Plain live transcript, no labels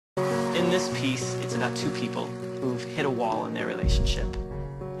In this piece, it's about two people who've hit a wall in their relationship.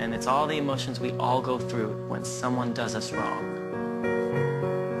 And it's all the emotions we all go through when someone does us wrong.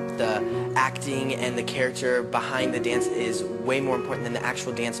 The acting and the character behind the dance is way more important than the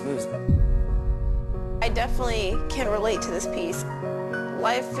actual dance moves. I definitely can relate to this piece.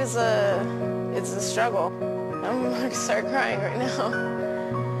 Life is it's a struggle. I'm going to start crying right now.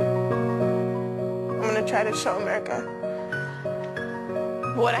 I'm going to try to show America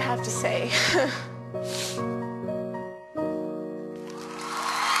what I have to say.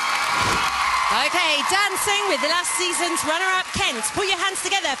 Okay, dancing with the last season's runner-up Kent. Put your hands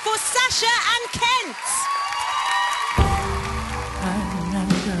together for Sasha and Kent. I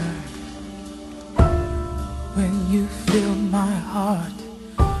remember when you filled my heart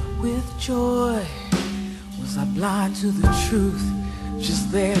with joy. Was I blind to the truth? Just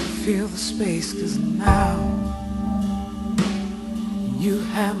there to feel the space, 'cause now you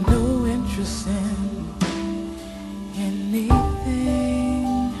have no interest in anything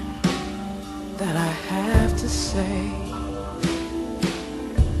that I have to say.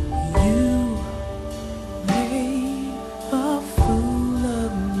 You made a fool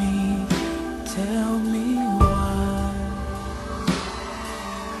of me. Tell me why.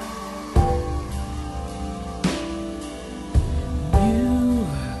 You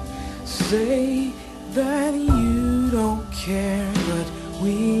say that you don't care, but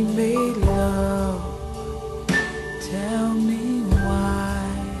we made love. Tell me why.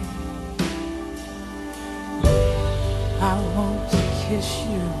 I want to kiss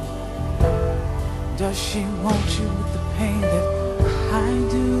you. Does she want you with the pain that I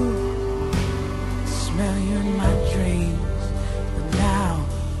do? Smell you in my dreams. But now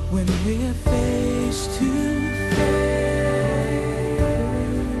when we're face to face,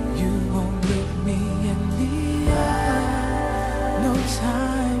 you won't look me in the eye. No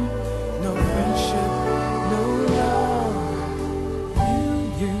time, no friendship, no love.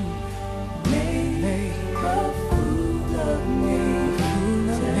 You made a fool of me.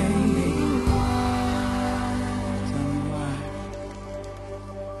 Tell me why.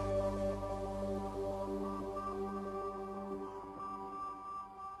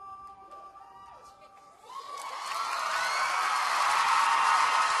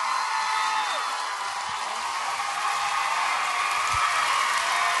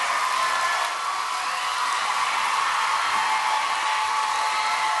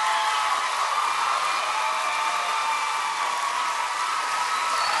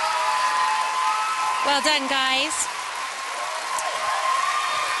 Well done, guys.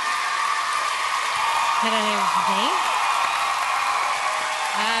 I don't know me.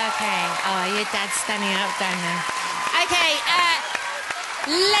 Okay. Oh, your dad's standing up down there. Okay.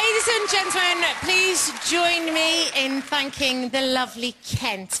 Ladies and gentlemen, please join me in thanking the lovely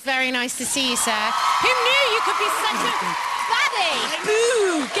Kent. Very nice to see you, sir. Who knew you could be such a baddie?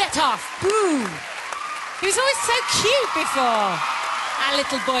 Boo! Get off. Boo! He was always so cute before. Our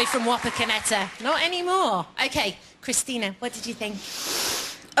little boy from Wapakoneta. Not anymore. Okay, Christina, what did you think?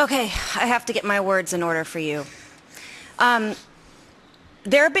 Okay, I have to get my words in order for you.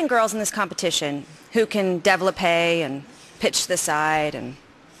 There have been girls in this competition who can développé and pitch to the side and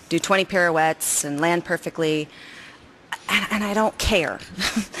do 20 pirouettes and land perfectly, and I don't care.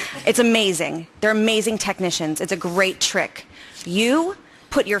 It's amazing. They're amazing technicians. It's a great trick. You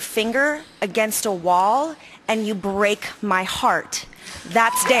put your finger against a wall and you break my heart.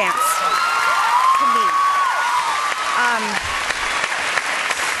 That's dance to me.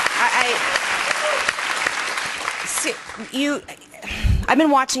 I've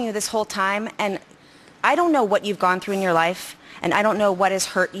been watching you this whole time, and I don't know what you've gone through in your life, and I don't know what has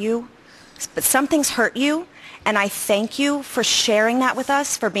hurt you, but something's hurt you, and I thank you for sharing that with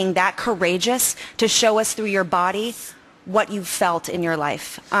us, for being that courageous to show us through your body what you felt in your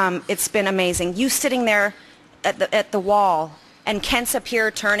life. It's been amazing. You sitting there at the wall, and Kent's up here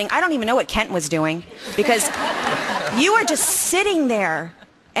turning. I don't even know what Kent was doing, because you were just sitting there,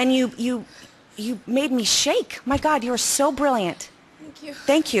 and you made me shake. My God, you were so brilliant. Thank you.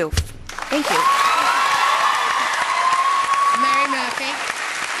 Thank you. Thank you. Mary Murphy.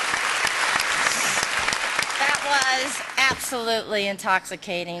 That was absolutely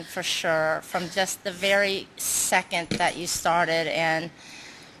intoxicating, for sure, from just the very second that you started. And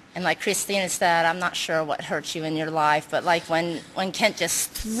like Christina said, I'm not sure what hurt you in your life, but like when Kent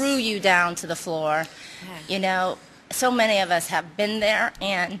just threw you down to the floor, you know, so many of us have been there,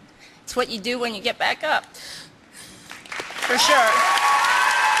 and it's what you do when you get back up. For sure.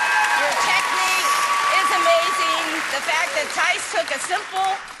 Your technique is amazing. The fact that Tyce took a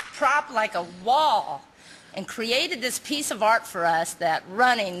simple prop like a wall and created this piece of art for us, that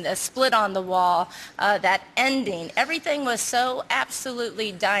running, the split on the wall, that ending. Everything was so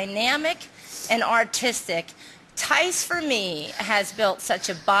absolutely dynamic and artistic. Tyce, for me, has built such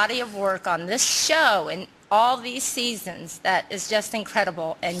a body of work on this show and all these seasons that is just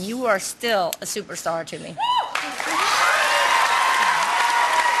incredible, and you are still a superstar to me.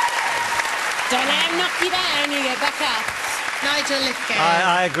 Don't let him knock you down, you get back up. Nigel Lithgow.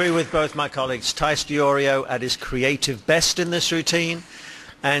 I agree with both my colleagues. Tyce Diorio at his creative best in this routine,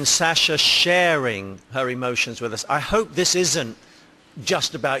 and Sasha sharing her emotions with us. I hope this isn't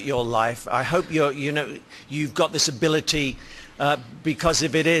just about your life. I hope you've got this ability, because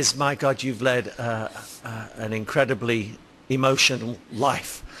if it is, my God, you've led an incredibly emotional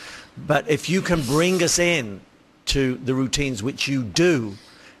life. But if you can bring us in to the routines, which you do,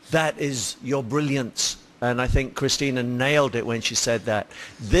 that is your brilliance. And I think Christina nailed it when she said that.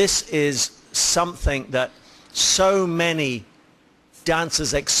 This is something that so many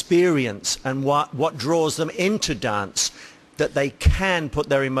dancers experience, and what draws them into dance, that they can put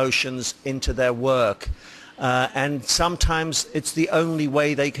their emotions into their work. And sometimes it's the only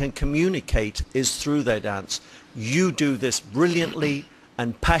way they can communicate is through their dance. You do this brilliantly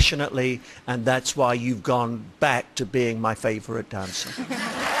and passionately, and that's why you've gone back to being my favorite dancer.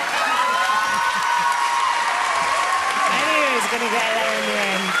 Gonna get there in the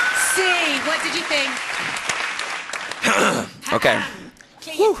end. C, what did you think? Okay.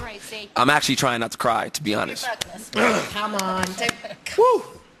 King crazy. I'm actually trying not to cry, to be honest. Come on.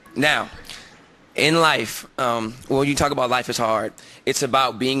 Now, in life, when you talk about life is hard, it's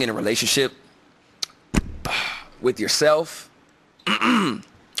about being in a relationship with yourself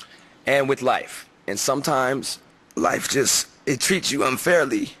and with life. And sometimes life it treats you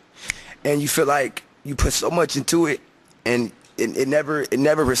unfairly, and you feel like you put so much into it, and it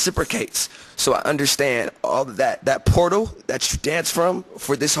never reciprocates. So I understand all of that portal that you dance from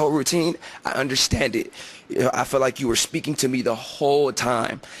for this whole routine. I understand it. I feel like you were speaking to me the whole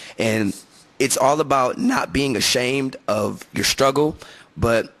time, and it's all about not being ashamed of your struggle,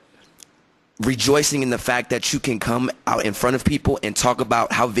 but rejoicing in the fact that you can come out in front of people and talk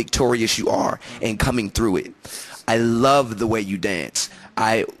about how victorious you are and coming through it. I love the way you dance.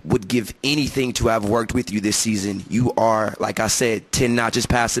 I would give anything to have worked with you this season. You are, like I said, 10 notches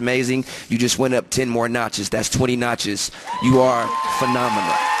past amazing. You just went up 10 more notches. That's 20 notches. You are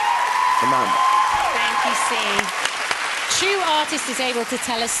phenomenal. Phenomenal. Thank you, C. True artist is able to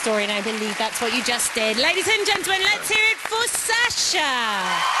tell a story, and I believe that's what you just did. Ladies and gentlemen, let's hear it for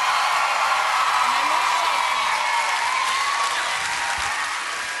Sasha.